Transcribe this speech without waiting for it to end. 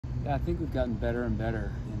Yeah, I think we've gotten better and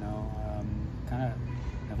better.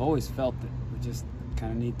 I've always felt that we just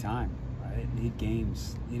kind of need time, right? Need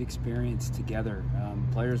games, need experience together.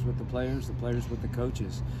 Players with the players with the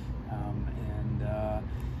coaches, and I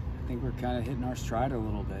think we're kind of hitting our stride a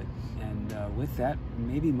little bit. And with that,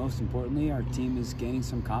 maybe most importantly, our team is gaining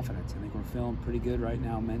some confidence. I think we're feeling pretty good right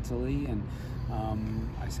now mentally, and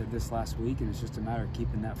I said this last week, and it's just a matter of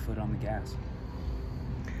keeping that foot on the gas.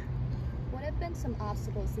 What have been some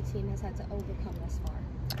obstacles the team has had to overcome thus far?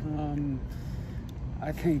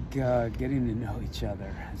 I think getting to know each other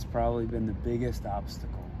has probably been the biggest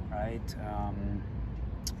obstacle, right?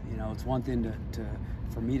 It's one thing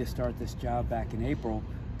for me to start this job back in April,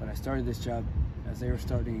 but I started this job as they were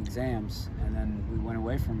starting exams, and then we went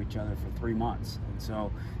away from each other for 3 months. And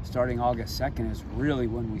so starting August 2nd is really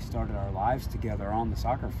when we started our lives together on the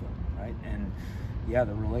soccer field, right? And yeah,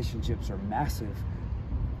 the relationships are massive,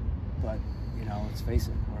 but let's face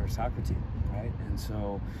it, we're a soccer team, right? And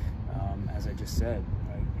so as I just said,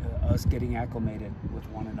 right, us getting acclimated with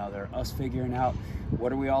one another, us figuring out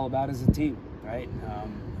what are we all about as a team, right?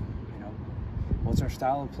 What's our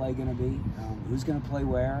style of play going to be? Who's going to play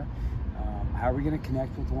where? How are we going to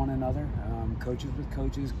connect with one another? Coaches with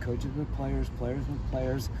coaches, coaches with players, players with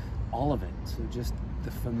players, all of it. So just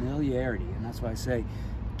the familiarity, and that's why I say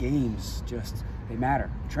games they matter.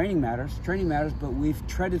 Training matters, but we've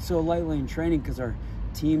treaded so lightly in training because our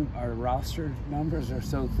roster numbers are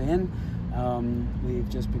so thin. We've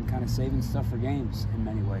just been kind of saving stuff for games in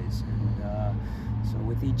many ways. And so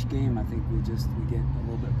with each game, I think we get a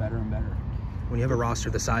little bit better and better. When you have a roster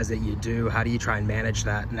the size that you do, how do you try and manage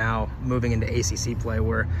that now moving into ACC play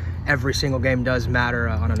where every single game does matter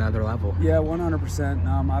on another level? Yeah,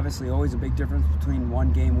 100%. Obviously, always a big difference between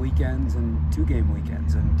 1-game weekends and 2-game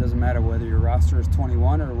weekends. And it doesn't matter whether your roster is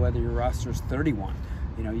 21 or whether your roster is 31.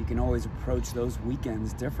 You can always approach those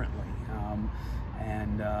weekends differently.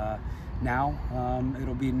 Now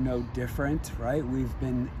it'll be no different, right? We've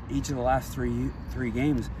been, each of the last three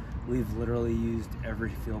games, we've literally used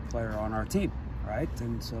every field player on our team, right?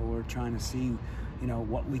 And so we're trying to see,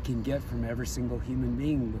 what we can get from every single human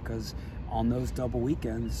being, because on those double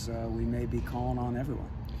weekends, we may be calling on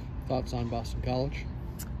everyone. Thoughts on Boston College?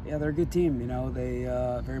 Yeah, they're a good team. They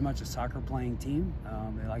very much a soccer playing team.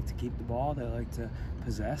 They like to keep the ball. They like to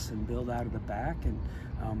possess and build out of the back. And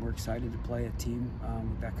we're excited to play a team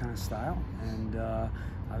with that kind of style. And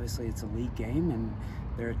obviously it's a league game, and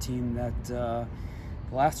they're a team that the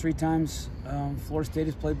last 3 times Florida State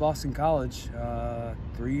has played Boston College,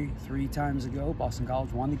 three times ago, Boston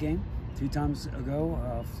College won the game. 2 times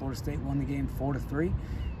ago, Florida State won the game 4-3.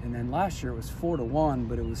 And then last year it was 4-1,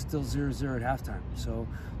 but it was still 0-0 at halftime. So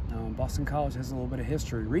Boston College has a little bit of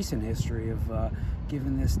history, recent history of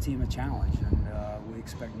giving this team a challenge, and we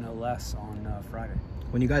expect no less on Friday.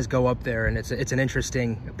 When you guys go up there, and it's an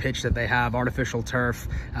interesting pitch that they have, artificial turf,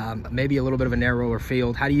 maybe a little bit of a narrower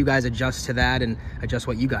field, how do you guys adjust to that and adjust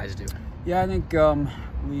what you guys do? Yeah, I think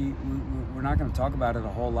we're not going to talk about it a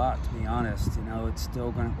whole lot, to be honest. It's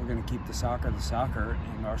still we're going to keep the soccer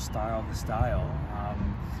and our style the style.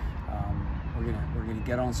 We're gonna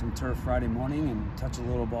get on some turf Friday morning and touch a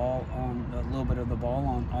little bit of the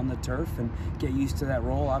ball on the turf and get used to that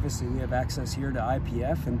role. Obviously, we have access here to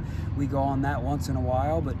IPF, and we go on that once in a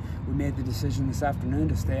while. But we made the decision this afternoon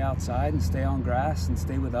to stay outside and stay on grass and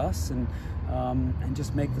stay with us, and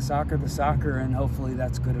just make the soccer, and hopefully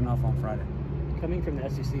that's good enough on Friday. Coming from the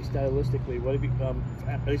SEC, stylistically, what have you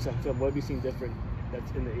at least on film? What have you seen different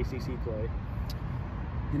that's in the ACC play?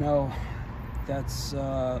 That's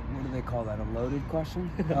what do they call that? A loaded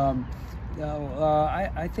question?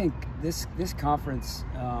 I think this conference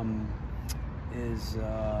is,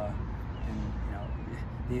 and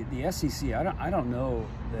the SEC. I don't know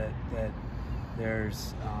that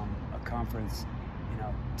there's a conference,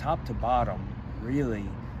 top to bottom, really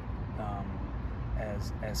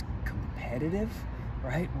as competitive,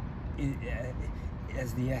 right?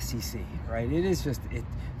 As the SEC, right? It is just, I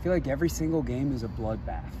feel like every single game is a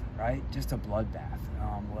bloodbath, right? Just a bloodbath,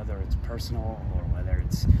 whether it's personal or whether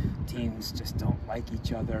it's teams just don't like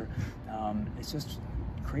each other. It's just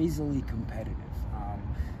crazily competitive.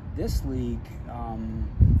 This league,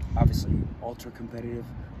 obviously ultra competitive,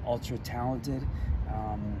 ultra talented.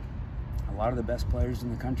 A lot of the best players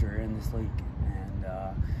in the country are in this league, and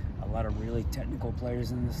a lot of really technical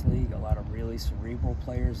players in this league, a lot of really cerebral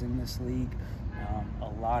players in this league. A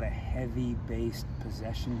lot of heavy-based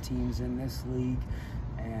possession teams in this league,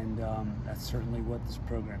 and that's certainly what this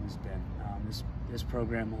program has been. this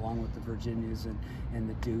program, along with the Virginias and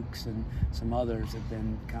the Dukes and some others, have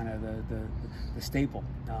been kind of the staple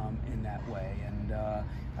in that way. And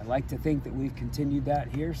I like to think that we've continued that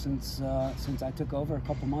here since I took over a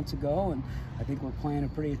couple months ago, and I think we're playing a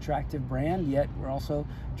pretty attractive brand, yet we're also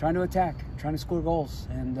trying to attack, trying to score goals.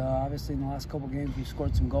 And obviously in the last couple games we've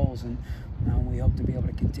scored some goals, and we hope to be able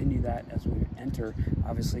to continue that as we enter,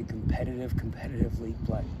 obviously, competitive league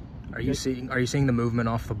play. Are you seeing the movement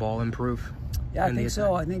off the ball improve? Yeah, I think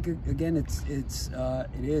so. I think again, it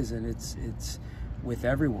is, and it's with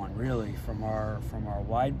everyone really, from our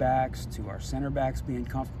wide backs to our center backs being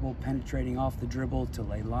comfortable penetrating off the dribble, to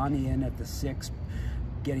Leilani in at the 6,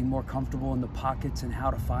 getting more comfortable in the pockets and how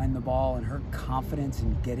to find the ball, and her confidence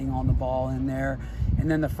in getting on the ball in there, and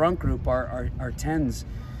then the front group, our 10s.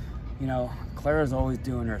 You know, Clara's always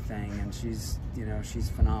doing her thing, and she's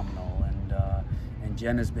phenomenal, and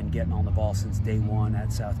Jenna's been getting on the ball since day one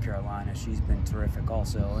at South Carolina. She's been terrific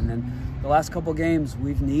also. And then the last couple games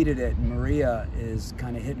we've needed it, and Maria is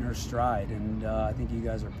kind of hitting her stride, and I think you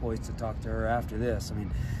guys are poised to talk to her after this. I mean,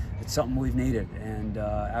 it's something we've needed and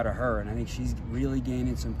out of her, and I think she's really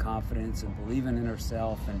gaining some confidence and believing in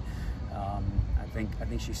herself, and I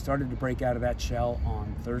think she started to break out of that shell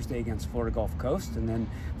on Thursday against Florida Gulf Coast, and then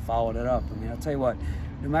followed it up. I mean, I'll tell you what,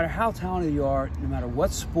 no matter how talented you are, no matter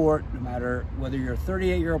what sport, no matter whether you're a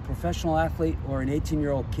 38-year-old professional athlete or an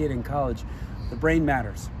 18-year-old kid in college, the brain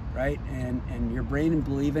matters, right? And your brain and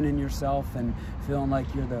believing in yourself and feeling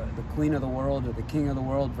like you're the queen of the world or the king of the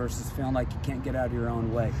world versus feeling like you can't get out of your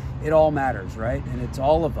own way. It all matters, right? And it's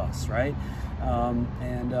all of us, right?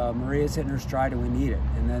 Maria's hitting her stride, and we need it.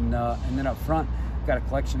 And then up front, we've got a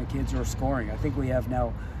collection of kids who are scoring. I think we have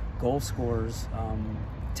now goal scorers,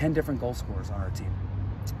 10 different goal scorers on our team.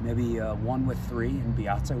 Maybe one with 3 in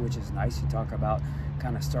Beata, which is nice. You talk about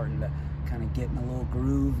kind of starting to kind of get in a little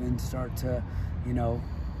groove and start to,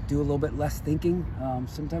 do a little bit less thinking.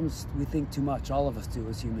 Sometimes we think too much, all of us do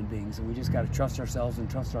as human beings, and we just got to trust ourselves and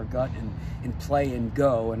trust our gut and play and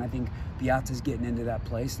go. And I think Beata's getting into that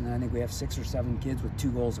place, and I think we have 6 or 7 kids with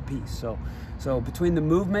 2 goals apiece. So between the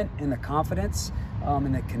movement and the confidence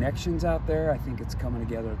and the connections out there, I think it's coming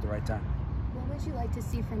together at the right time. What would you like to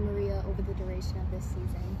see from Maria over the duration of this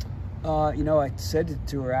season? I said it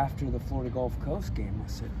to her after the Florida Gulf Coast game. I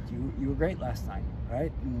said, you were great last night,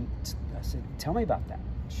 right? And I said, tell me about that.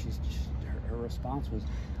 Her response was,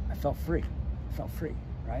 I felt free,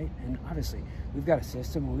 right? And obviously, we've got a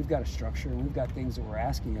system, and we've got a structure, and we've got things that we're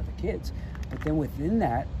asking of the kids. But then within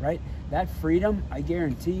that, right, that freedom, I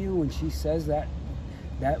guarantee you, when she says that,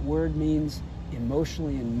 that word means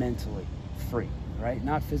emotionally and mentally free, right?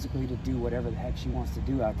 Not physically to do whatever the heck she wants to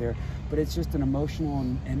do out there, but it's just an emotional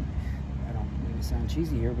and I don't mean to sound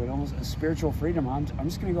cheesy here, but almost a spiritual freedom. I'm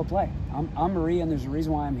just going to go play. I'm Maria, and there's a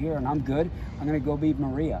reason why I'm here, and I'm good. I'm going to go be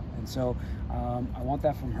Maria. And so I want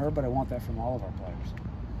that from her, but I want that from all of our players.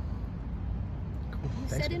 You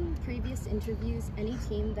said in previous interviews, any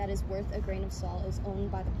team that is worth a grain of salt is owned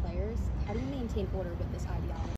by the players. How do you maintain order with this ideology?